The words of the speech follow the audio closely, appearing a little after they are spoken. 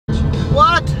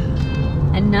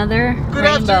another Good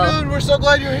rainbow. afternoon, we're so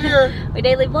glad you're here. We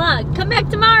daily vlog. Come back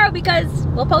tomorrow because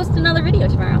we'll post another video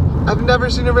tomorrow. I've never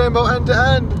seen a rainbow end to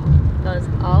end. Goes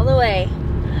all the way.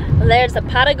 Well, there's a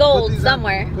pot of gold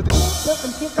somewhere. Looking,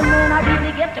 kissing when I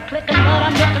really get to clicking, but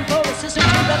I'm looking for a sister to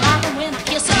revive and when I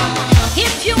kiss her.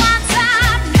 If you want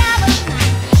some melody,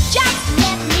 just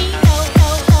let me know.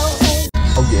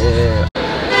 Oh yeah.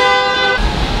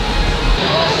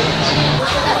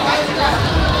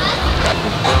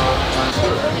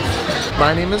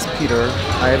 My name is Peter.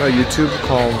 I have a YouTube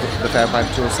called The Fab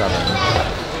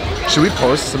 5207. Should we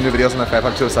post some new videos on the Fab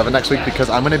 5207 next week? Because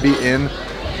I'm going to be in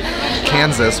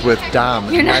Kansas with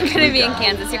Dom. You're not going to be in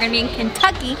Kansas. You're going to be in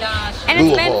Kentucky. And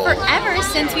it's been forever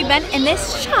since we've been in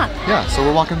this shop. Yeah, so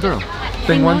we're walking through.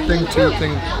 Thing one, thing two,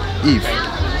 thing Eve.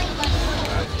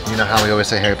 You know how we always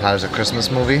say Harry Potter's a Christmas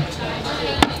movie?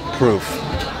 Proof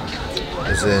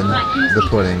is in the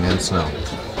pudding and snow.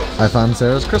 I found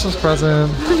Sarah's Christmas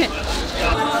present. Okay.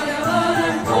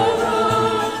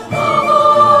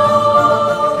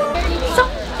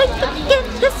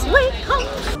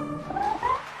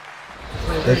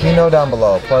 If you know down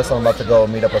below, plus I'm about to go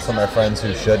meet up with some of my friends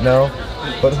who should know.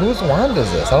 But whose wand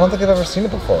is this? I don't think I've ever seen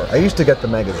it before. I used to get the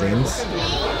magazines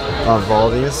of all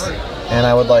these, and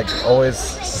I would like always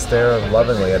stare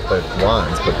lovingly at the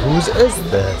wands, but whose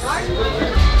is this?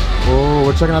 Oh,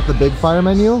 we're checking out the Big Fire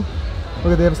menu.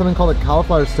 Look, they have something called a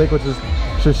cauliflower steak, which is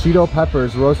shishito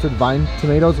peppers, roasted vine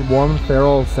tomatoes, warm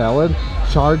farro salad,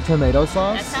 charred tomato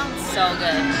sauce. That sounds so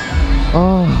good.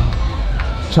 Oh,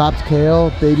 chopped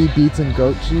kale, baby beets and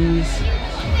goat cheese.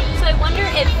 So I wonder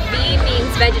if V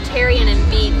means vegetarian and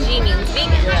VG means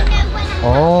vegan.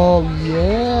 Oh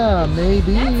yeah,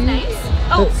 maybe. That's nice.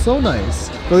 Oh. That's so nice.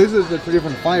 So these are the 3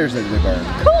 different fires that they burn.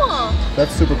 Cool.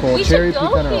 That's super cool. We Cherry should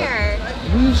go pecan here.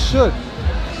 We should.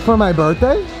 For my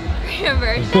birthday? For your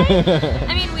birthday?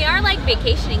 I mean, we are like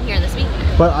vacationing here this week.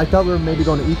 But I thought we were maybe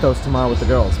going to Ethos tomorrow with the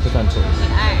girls, potentially.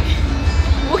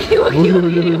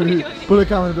 Wookie. Put a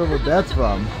comment below where that's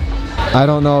from. I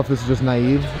don't know if this is just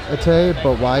naivete,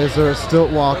 but why is there a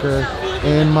stilt walker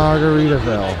in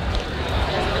Margaritaville?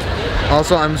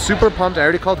 Also, I'm super pumped. I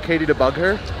already called Katie to bug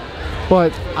her.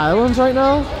 But Islands right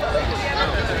now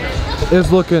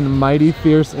is looking mighty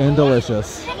fierce and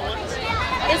delicious.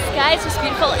 The sky is just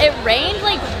beautiful. It rained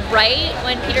like right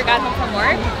when Peter got home from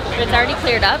work, but it's already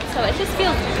cleared up, so it just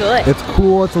feels good. It's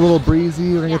cool. It's a little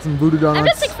breezy. We're gonna get some Voodoo Doughnuts. I'm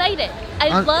just excited.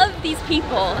 I love these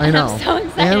people. I know. I'm so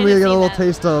excited. And we to get a see little them.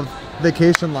 taste of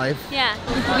vacation life. Yeah.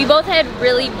 We both had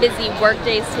really busy work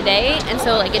days today, and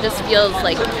so like it just feels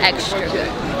like extra good.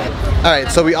 All right.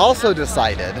 So we also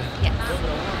decided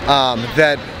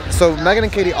so Megan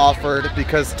and Katie offered,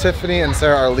 because Tiffany and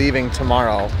Sarah are leaving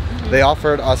tomorrow, they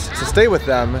offered us to stay with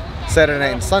them Saturday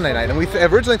night and Sunday night, and we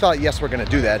originally thought yes, we're gonna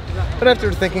do that, but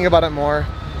after thinking about it more,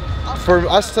 for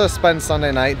us to spend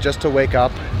Sunday night just to wake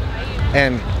up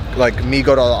and like me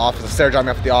go to the office, Sarah drop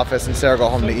me off at the office and Sarah go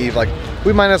home to Eve, like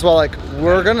we might as well, like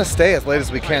we're gonna stay as late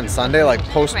as we can Sunday, like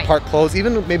post park close,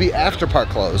 even maybe after park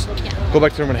close, go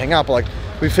back to the room and hang out, but like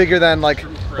we figure then like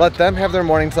let them have their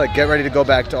morning to like get ready to go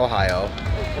back to Ohio.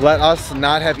 Let us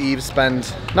not have Eve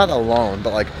spend, not alone,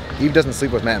 but like Eve doesn't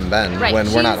sleep with Matt and Ben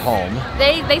when we're not home.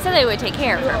 They said they would take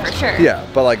care of her for sure. Yeah,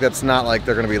 but like that's not like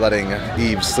they're gonna be letting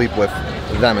Eve sleep with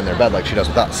them in their bed like she does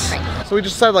with us. Right. So we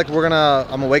just decided like I'm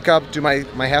gonna wake up, do my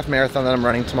half marathon that I'm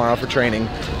running tomorrow for training.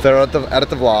 So edit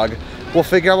the vlog. We'll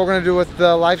figure out what we're gonna do with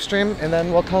the live stream, and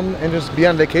then we'll come and just be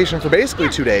on vacation for basically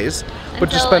 2 days, but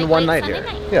just spend one night here.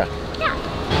 Yeah.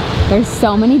 There's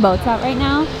so many boats out right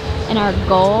now, and our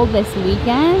goal this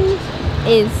weekend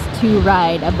is to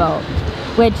ride a boat,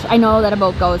 which I know that a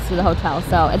boat goes to the hotel,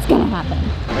 so it's gonna happen.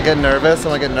 I get nervous,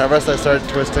 and when I get nervous, I start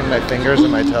twisting my fingers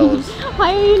and my toes.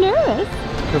 Why are you nervous?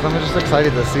 Because I'm just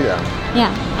excited to see them.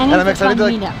 Yeah, and I'm excited to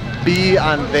like be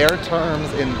on their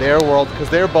terms in their world, because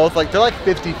they're both like, they're like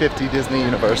 50-50 Disney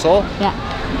Universal. Yeah.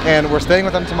 And we're staying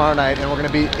with them tomorrow night, and we're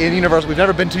gonna be in Universal. We've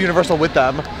never been to Universal with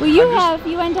them. Well, you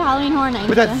went to Halloween Horror Nights.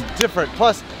 But that's different.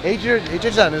 Plus,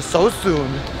 HHN is so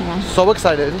soon. Yeah. So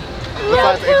excited.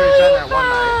 Besides HHN at one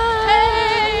night.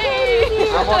 Hey!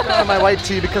 I'm walking around in my white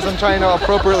tee because I'm trying to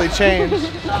appropriately change.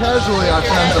 Casually, our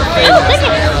friends are famous.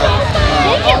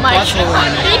 Thank you, Mike.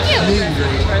 Thank you.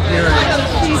 Here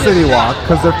at City Walk,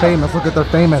 because they're famous. Look at, they're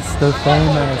famous. They're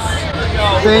famous.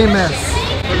 Famous.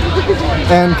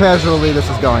 And casually, this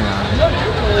is going on.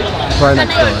 Right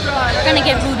next door. We're gonna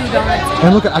get Voodoo Doughnuts.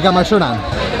 And look, I got my shirt on.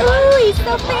 Ooh, he's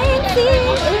so fancy.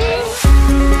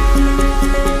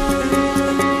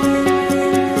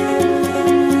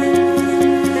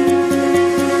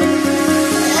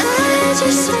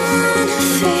 Just wanna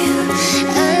feel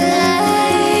alive.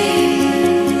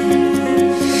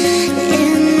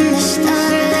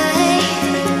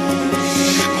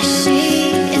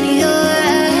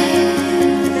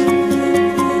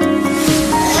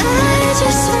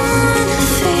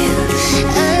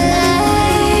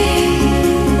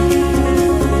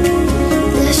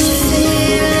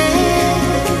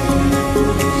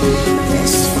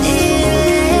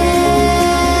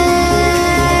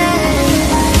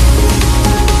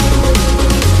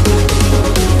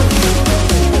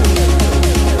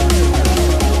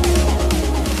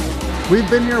 We've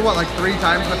been here, what, like 3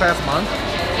 times in the past month?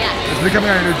 Yeah. It's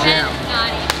becoming our new jam.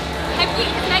 Has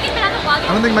Megan been on the vlog?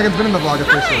 I don't think Megan's been in the vlog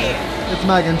officially. Hi. It's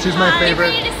Megan. She's my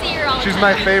favorite. I'm ready to see her all the She's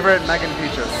time. my favorite Megan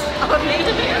Petras. Oh, thank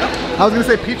you. I was gonna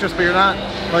say Petras, but you're not.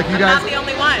 Like you guys. Not the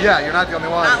only one. Yeah, you're not the only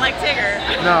one. Not like Tigger.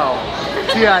 No.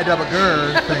 T.I. double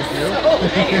gur, thank you.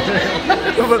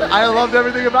 But I loved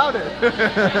everything about it.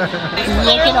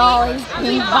 Look at all these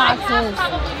pink boxes.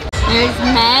 Here's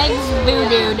Meg's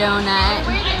Voodoo Donut.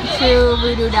 True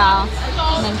Voodoo Doll.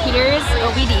 And then Peter's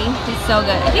OBD. He's so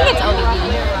good. I think it's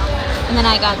OBD. And then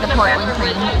I got the Portland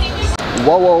cream.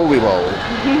 Whoa, whoa, wee, whoa.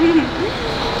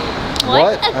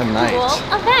 What a night. cool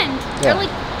event. Yeah. Or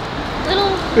like little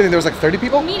You think there was like 30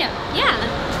 people? meetup. Yeah.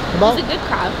 About? It was a good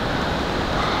crowd.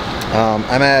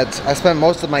 I spent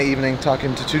most of my evening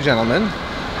talking to 2 gentlemen.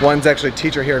 One's actually a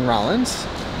teacher here in Rollins,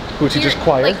 who teaches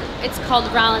choir. Like, it's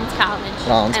called Rollins College.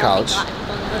 Rollins I don't College. think a lot of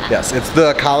people know that. Yes, it's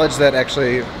the college that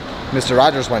actually Mr.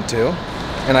 Rogers went to.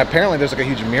 And apparently there's like a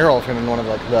huge mural of him in one of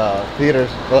like the theaters,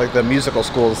 or like the musical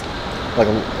schools,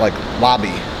 like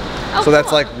lobby. Oh, So that's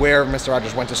cool. like where Mr.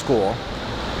 Rogers went to school.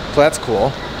 So that's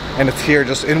cool. And it's here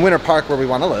just in Winter Park where we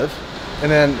want to live.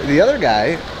 And then the other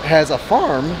guy has a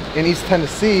farm in East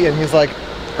Tennessee, and he's like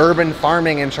urban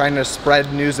farming and trying to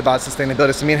spread news about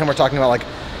sustainability. So me and him were talking about like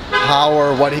how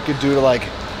or what he could do to like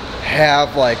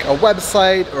have like a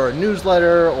website or a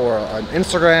newsletter or an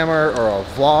Instagrammer or a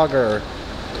vlog or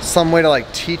some way to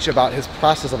like teach about his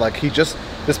process of like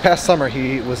this past summer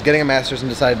he was getting a master's and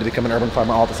decided to become an urban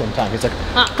farmer all at the same time. He's like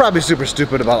probably super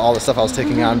stupid about all the stuff I was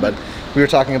taking on, but we were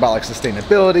talking about like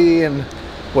sustainability and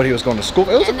what he was going to school.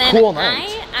 It was a cool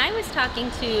night. I was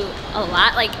talking to a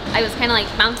lot, like I was kind of like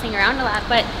bouncing around a lot,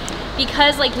 but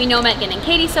because like we know Megan and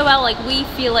Katie so well, like we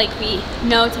feel like we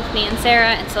know Tiffany and Sarah,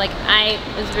 and so like I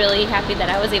was really happy that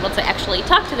I was able to actually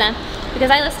talk to them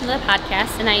because I listen to the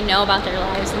podcast and I know about their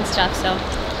lives and stuff, so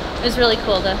it was really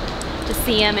cool to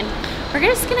see them, and we're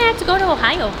just gonna have to go to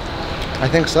Ohio. I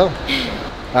think so.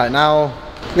 All right, now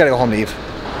we gotta go home to Eve.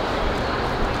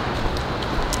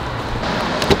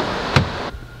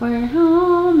 We're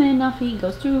home and off he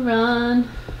goes to run.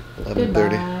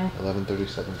 11:30,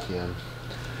 11:37 p.m.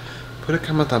 Put a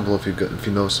comment down below if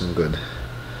you know some good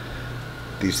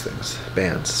these things,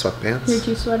 bands, sweatpants. You're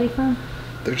too sweaty from?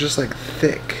 They're just like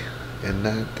thick and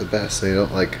not the best. They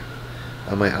don't like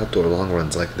on my outdoor long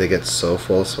runs. Like they get so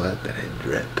full of sweat that it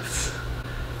drips.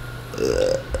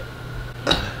 Ugh.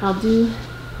 I'll do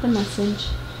the message.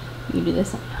 You do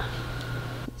this.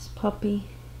 This puppy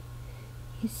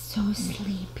is so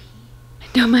sleepy.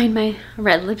 Don't mind my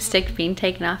red lipstick being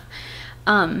taken off.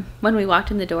 When we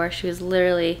walked in the door, she was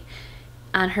literally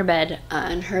on her bed,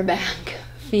 on her back,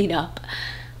 feet up.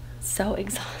 So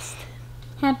exhausted.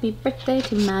 Happy birthday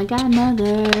to my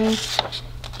godmother,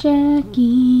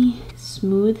 Jackie.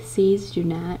 Smooth seas do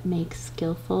not make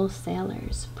skillful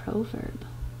sailors. Proverb.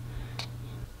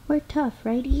 We're tough,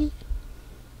 right, Eve?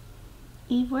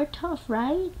 Eve, we're tough,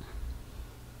 right?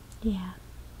 Yeah.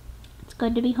 It's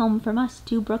good to be home from us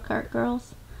two Brookhart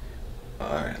girls.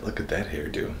 Alright, look at that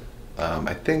hairdo.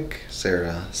 I think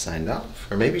Sarah signed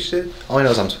off, or maybe she did. All I know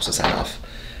is I'm supposed to sign off.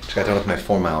 Just got done with my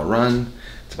 4-mile run.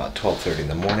 It's about 12:30 in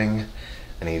the morning.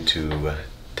 I need to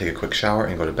take a quick shower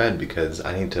and go to bed because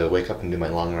I need to wake up and do my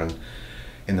long run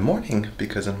in the morning,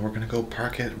 because then we're gonna go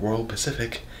park at Royal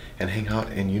Pacific and hang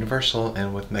out in Universal,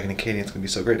 and with Megan and Katie it's gonna be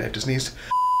so great. I have to sneeze.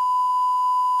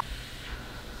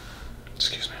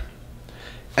 Excuse me.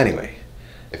 Anyway,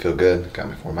 I feel good. Got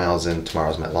my 4 miles in.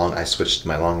 Tomorrow's my long. I switched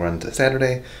my long run to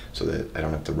Saturday so that I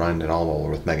don't have to run at all while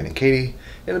we're with Megan and Katie.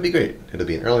 It'll be great. It'll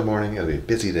be an early morning. It'll be a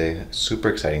busy day. Super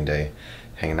exciting day.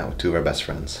 Hanging out with 2 of our best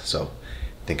friends. So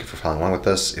thank you for following along with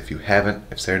us. If you haven't,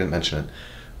 if Sarah didn't mention it,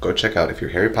 go check out, if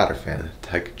you're a Harry Potter fan,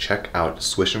 check out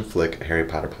Swish and Flick, a Harry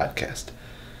Potter podcast.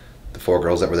 The 4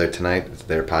 girls that were there tonight, it's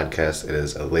their podcast. It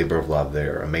is a labor of love.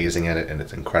 They're amazing at it, and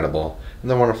it's incredible. And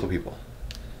they're wonderful people.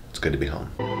 It's good to be home.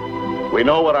 We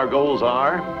know what our goals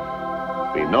are.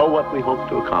 We know what we hope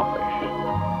to accomplish.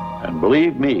 And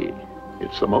believe me,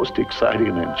 it's the most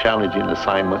exciting and challenging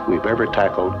assignment we've ever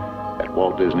tackled at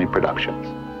Walt Disney Productions.